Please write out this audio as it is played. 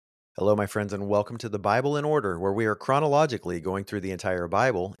Hello, my friends, and welcome to the Bible in Order, where we are chronologically going through the entire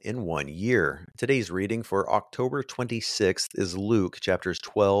Bible in 1 year. Today's reading for October 26th is Luke chapters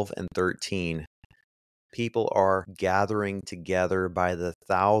 12 and 13. People are gathering together by the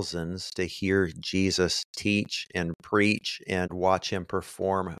thousands to hear Jesus teach and preach and watch him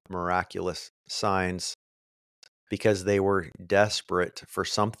perform miraculous signs because they were desperate for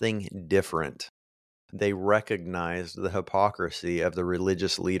something different. They recognized the hypocrisy of the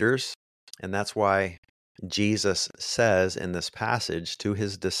religious leaders, and that's why Jesus says in this passage to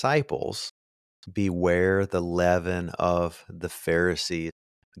his disciples, "Beware the leaven of the Pharisees."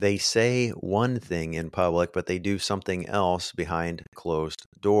 They say one thing in public, but they do something else behind closed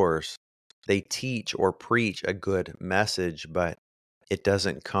doors. They teach or preach a good message, but it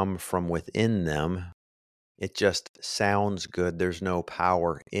doesn't come from within them. It just sounds good. There's no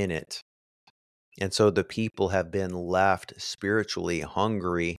power in it. And so the people have been left spiritually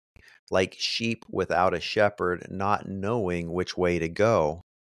hungry, like sheep without a shepherd, not knowing which way to go.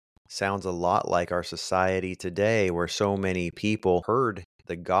 Sounds a lot like our society today, where so many people heard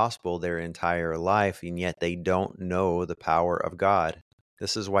the gospel their entire life, and yet they don't know the power of God.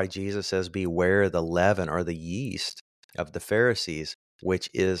 This is why Jesus says, "Beware the leaven," or the yeast of the Pharisees, which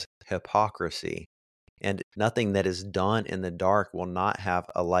is hypocrisy. And nothing that is done in the dark will not have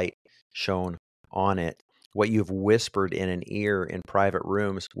a light shown on it. What you've whispered in an ear in private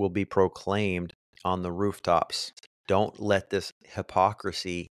rooms will be proclaimed on the rooftops. Don't let this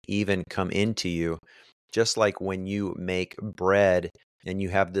hypocrisy even come into you. Just like when you make bread and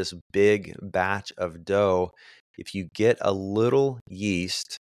you have this big batch of dough, if you get a little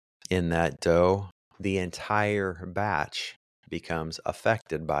yeast in that dough, the entire batch becomes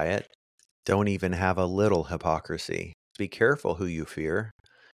affected by it. Don't even have a little hypocrisy. Be careful who you fear.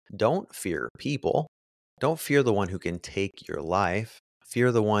 Don't fear people. Don't fear the one who can take your life.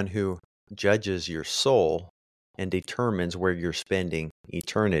 Fear the one who judges your soul and determines where you're spending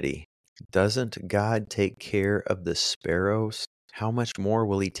eternity. Doesn't God take care of the sparrows? How much more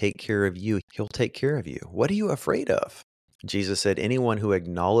will he take care of you? He'll take care of you. What are you afraid of? Jesus said, "Anyone who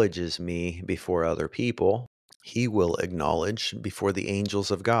acknowledges me before other people, he will acknowledge before the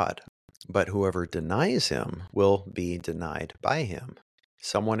angels of God. But whoever denies him will be denied by him."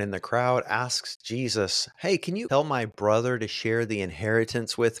 Someone in the crowd asks Jesus, "Hey, can you tell my brother to share the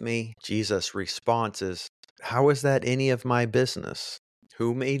inheritance with me?" Jesus' response is, "How is that any of my business?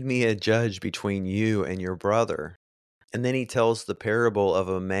 Who made me a judge between you and your brother?" And then he tells the parable of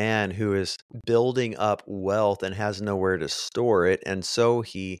a man who is building up wealth and has nowhere to store it. And so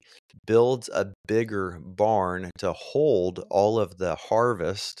he builds a bigger barn to hold all of the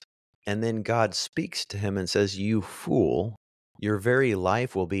harvest. And then God speaks to him and says, "You fool, your very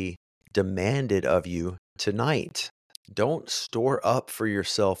life will be demanded of you tonight. Don't store up for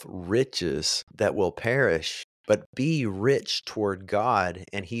yourself riches that will perish, but be rich toward God,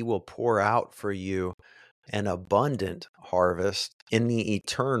 and he will pour out for you an abundant harvest in the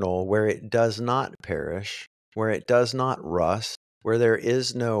eternal, where it does not perish, where it does not rust, where there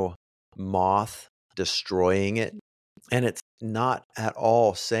is no moth destroying it." And it's not at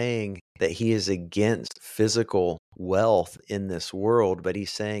all saying that he is against physical wealth in this world, but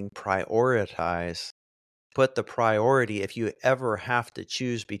he's saying prioritize. Put the priority. If you ever have to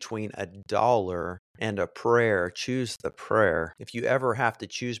choose between $1 and a prayer, choose the prayer. If you ever have to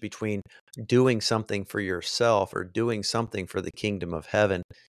choose between doing something for yourself or doing something for the kingdom of heaven,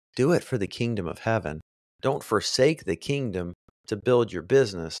 do it for the kingdom of heaven. Don't forsake the kingdom to build your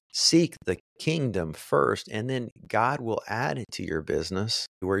business. Seek the kingdom first, and then God will add it to your business.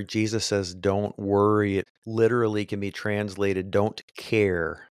 Where Jesus says, "Don't worry," it literally can be translated, "Don't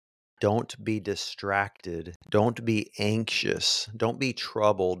care." Don't be distracted. Don't be anxious. Don't be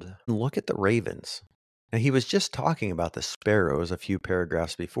troubled. Look at the ravens. Now, he was just talking about the sparrows a few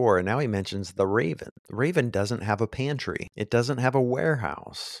paragraphs before, and now he mentions the raven. The raven doesn't have a pantry. It doesn't have a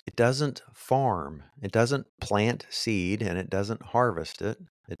warehouse. It doesn't farm. It doesn't plant seed, and it doesn't harvest it.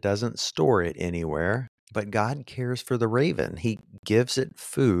 It doesn't store it anywhere. But God cares for the raven. He gives it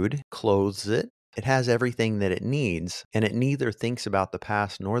food, clothes it. It has everything that it needs, and it neither thinks about the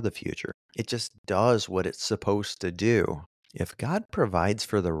past nor the future. It just does what it's supposed to do. If God provides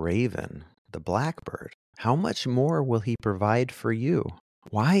for the raven, the blackbird, how much more will he provide for you?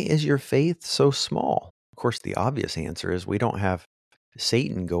 Why is your faith so small? Of course, the obvious answer is we don't have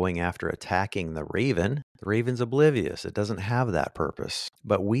Satan going after attacking the raven. The raven's oblivious. It doesn't have that purpose.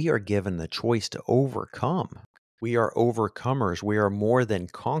 But we are given the choice to overcome. We are overcomers. We are more than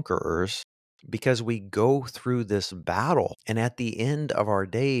conquerors because we go through this battle. And at the end of our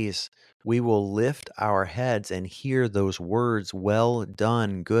days, we will lift our heads and hear those words, "Well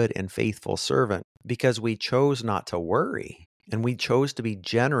done, good and faithful servant," because we chose not to worry. And we chose to be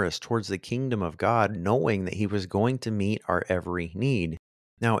generous towards the kingdom of God, knowing that He was going to meet our every need.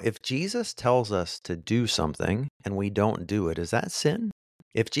 Now, if Jesus tells us to do something and we don't do it, is that sin?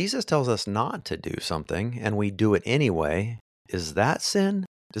 If Jesus tells us not to do something and we do it anyway, is that sin?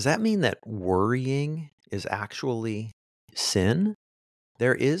 Does that mean that worrying is actually sin?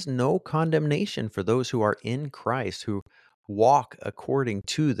 There is no condemnation for those who are in Christ, who walk according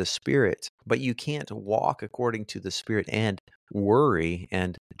to the Spirit. But you can't walk according to the Spirit and worry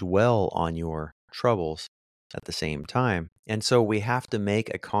and dwell on your troubles at the same time. And so we have to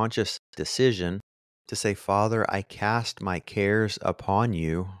make a conscious decision to say, "Father, I cast my cares upon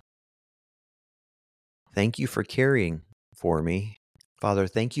you. Thank you for caring for me. Father,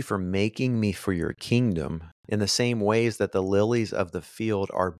 thank you for making me for your kingdom in the same ways that the lilies of the field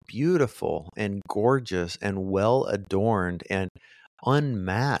are beautiful and gorgeous and well adorned and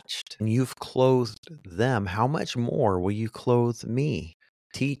unmatched. And you've clothed them. How much more will you clothe me?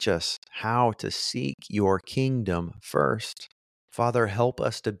 Teach us how to seek your kingdom first. Father, help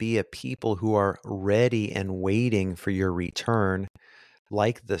us to be a people who are ready and waiting for your return,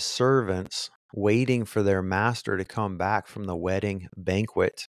 like the servants waiting for their master to come back from the wedding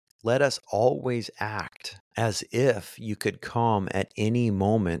banquet. Let us always act as if you could come at any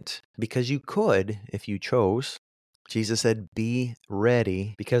moment, because you could if you chose. Jesus said, "Be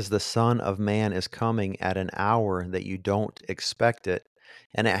ready, because the Son of Man is coming at an hour that you don't expect it."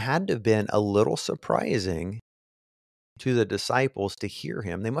 And it had to have been a little surprising to the disciples to hear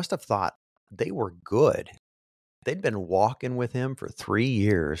him. They must have thought they were good. They'd been walking with him for 3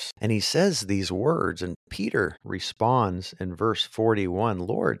 years, and he says these words, and Peter responds in verse 41,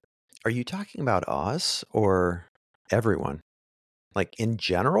 "Lord, are you talking about us or everyone? Like in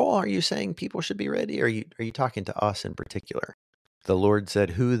general, are you saying people should be ready? Or are you talking to us in particular?" The Lord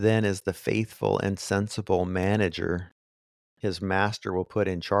said, "Who then is the faithful and sensible manager his master will put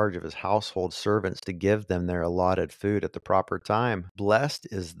in charge of his household servants to give them their allotted food at the proper time? Blessed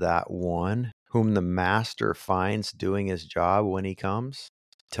is that one whom the master finds doing his job when he comes.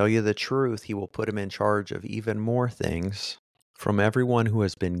 Tell you the truth, he will put him in charge of even more things. From everyone who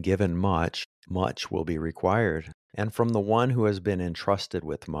has been given much, much will be required. And from the one who has been entrusted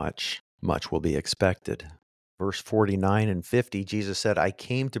with much, much will be expected." Verse 49 and 50, Jesus said, "I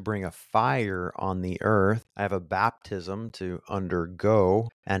came to bring a fire on the earth. I have a baptism to undergo,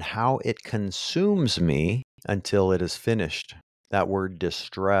 and how it consumes me until it is finished." That word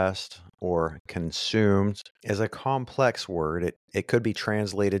distressed or consumed is a complex word. It could be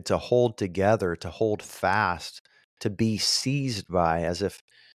translated to hold together, to hold fast, to be seized by, as if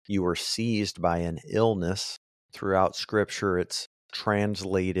you were seized by an illness. Throughout Scripture, it's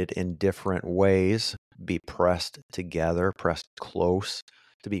translated in different ways: be pressed together, pressed close,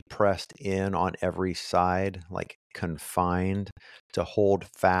 to be pressed in on every side, like confined, to hold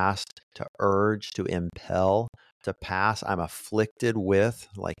fast, to urge, to impel, to pass. I'm afflicted with,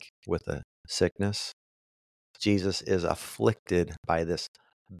 like with a sickness. Jesus is afflicted by this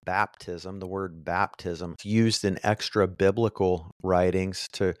baptism. The word baptism is used in extra biblical writings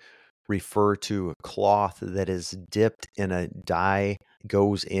to refer to a cloth that is dipped in a dye,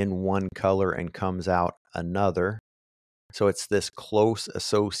 goes in one color and comes out another. So it's this close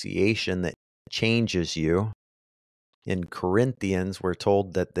association that changes you. In Corinthians, we're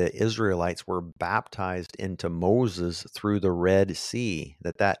told that the Israelites were baptized into Moses through the Red Sea,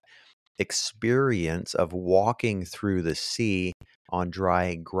 that experience of walking through the sea on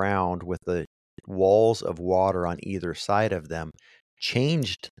dry ground with the walls of water on either side of them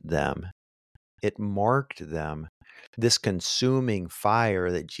changed them. It marked them. This consuming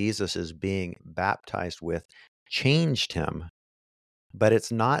fire that Jesus is being baptized with changed him. But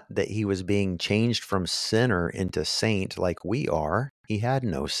it's not that he was being changed from sinner into saint like we are. He had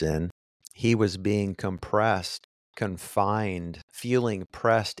no sin. He was being compressed, confined, feeling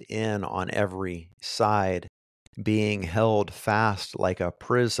pressed in on every side, being held fast like a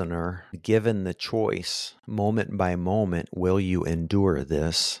prisoner, given the choice, moment by moment, will you endure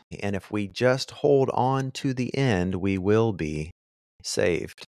this? And if we just hold on to the end, we will be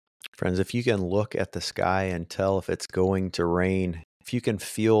saved. Friends, if you can look at the sky and tell if it's going to rain, if you can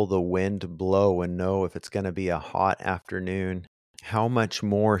feel the wind blow and know if it's going to be a hot afternoon, how much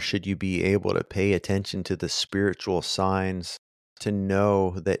more should you be able to pay attention to the spiritual signs to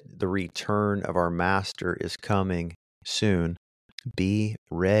know that the return of our Master is coming soon? Be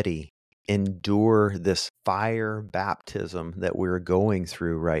ready. Endure this fire baptism that we're going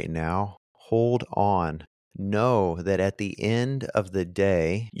through right now. hold on. Know that at the end of the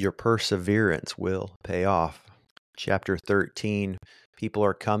day, your perseverance will pay off. Chapter 13, people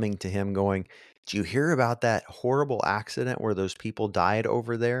are coming to him going, "Do you hear about that horrible accident where those people died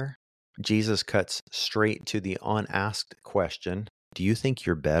over there?" Jesus cuts straight to the unasked question, "Do you think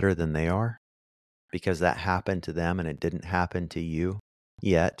you're better than they are? Because that happened to them and it didn't happen to you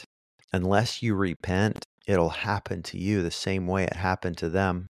yet. Unless you repent, it'll happen to you the same way it happened to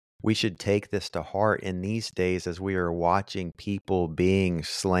them." We should take this to heart in these days as we are watching people being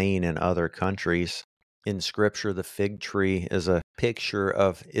slain in other countries. In Scripture, the fig tree is a picture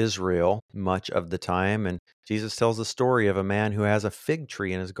of Israel much of the time, and Jesus tells the story of a man who has a fig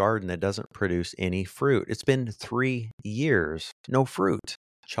tree in his garden that doesn't produce any fruit. It's been 3 years, no fruit.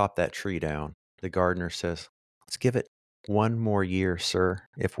 Chop that tree down. The gardener says, "Let's give it 1 more year, sir,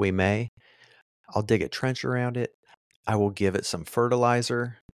 if we may. I'll dig a trench around it. I will give it some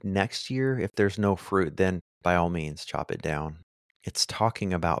fertilizer. Next year, if there's no fruit, then by all means, chop it down." It's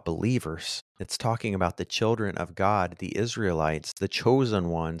talking about believers. It's talking about the children of God, the Israelites, the chosen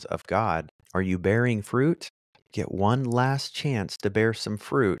ones of God. Are you bearing fruit? Get one last chance to bear some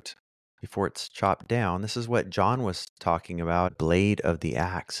fruit before it's chopped down. This is what John was talking about. Blade of the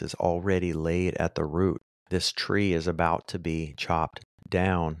axe is already laid at the root. This tree is about to be chopped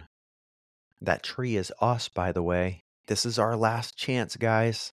down. That tree is us, by the way. This is our last chance,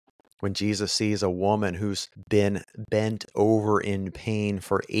 guys. When Jesus sees a woman who's been bent over in pain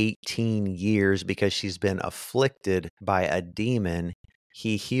for 18 years because she's been afflicted by a demon,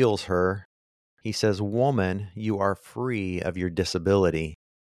 he heals her. He says, "Woman, you are free of your disability."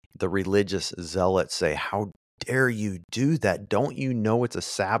 The religious zealots say, "How dare you do that? Don't you know it's a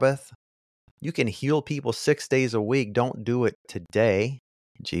Sabbath? You can heal people 6 days a week. Don't do it today."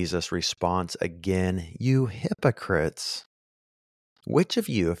 Jesus responds again, "You hypocrites. Which of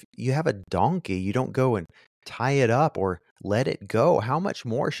you, if you have a donkey, you don't go and tie it up or let it go? How much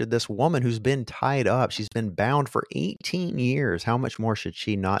more should this woman who's been tied up, she's been bound for 18 years, how much more should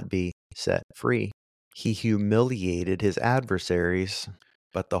she not be set free?" He humiliated his adversaries,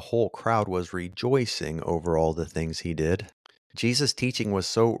 but the whole crowd was rejoicing over all the things he did. Jesus' teaching was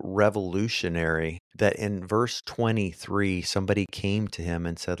so revolutionary that in verse 23, somebody came to him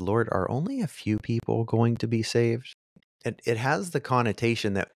and said, "Lord, are only a few people going to be saved?" It has the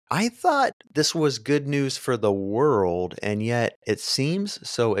connotation that I thought this was good news for the world, and yet it seems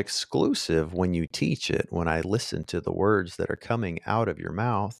so exclusive when you teach it, when I listen to the words that are coming out of your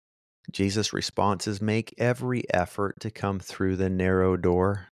mouth. Jesus' response is, make every effort to come through the narrow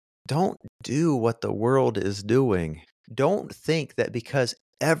door. Don't do what the world is doing. Don't think that because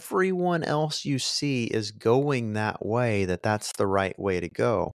everyone else you see is going that way, that that's the right way to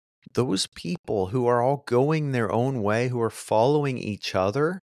go. Those people who are all going their own way, who are following each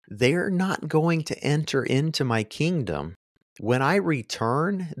other, they're not going to enter into my kingdom. When I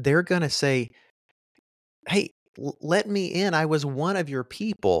return, they're going to say, "Hey, let me in. I was one of your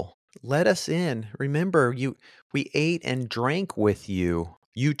people. Let us in. Remember, we ate and drank with you.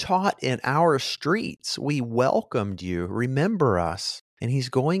 You taught in our streets. We welcomed you. Remember us." And he's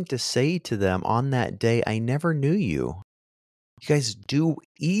going to say to them on that day, "I never knew you. You guys do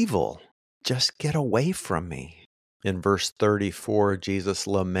evil. Just get away from me." In verse 34, Jesus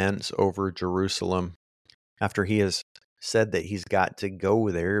laments over Jerusalem after he has said that he's got to go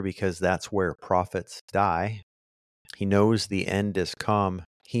there because that's where prophets die. He knows the end is come.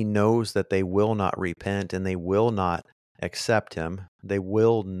 He knows that they will not repent and they will not accept him. They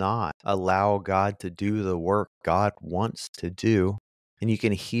will not allow God to do the work God wants to do. And you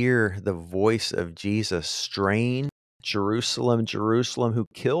can hear the voice of Jesus strain, "Jerusalem, Jerusalem, who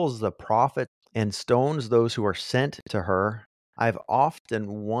kills the prophet and stones those who are sent to her. I've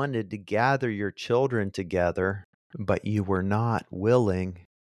often wanted to gather your children together, but you were not willing.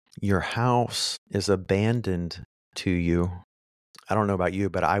 Your house is abandoned to you." I don't know about you,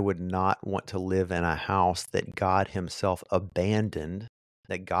 but I would not want to live in a house that God himself abandoned,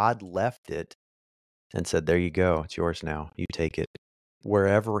 that God left it and said, "There you go. It's yours now. You take it."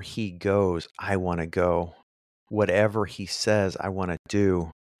 Wherever he goes, I want to go. Whatever he says, I want to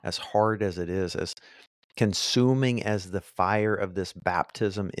do. As hard as it is, as consuming as the fire of this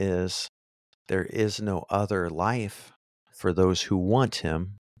baptism is, there is no other life for those who want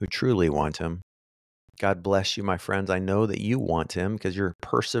him, who truly want him. God bless you, my friends. I know that you want him because you're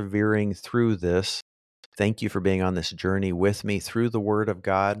persevering through this. Thank you for being on this journey with me through the Word of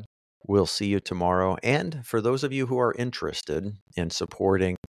God. We'll see you tomorrow. And for those of you who are interested in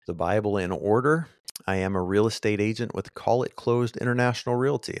supporting the Bible in Order, I am a real estate agent with Call It Closed International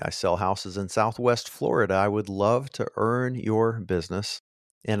Realty. I sell houses in Southwest Florida. I would love to earn your business.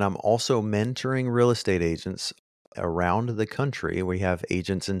 And I'm also mentoring real estate agents around the country. We have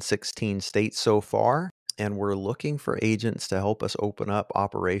agents in 16 states so far, and we're looking for agents to help us open up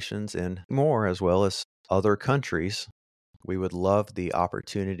operations in more as well as other countries. We would love the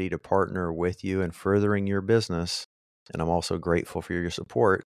opportunity to partner with you in furthering your business, and I'm also grateful for your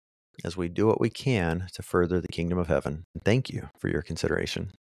support as we do what we can to further the kingdom of heaven. Thank you for your consideration.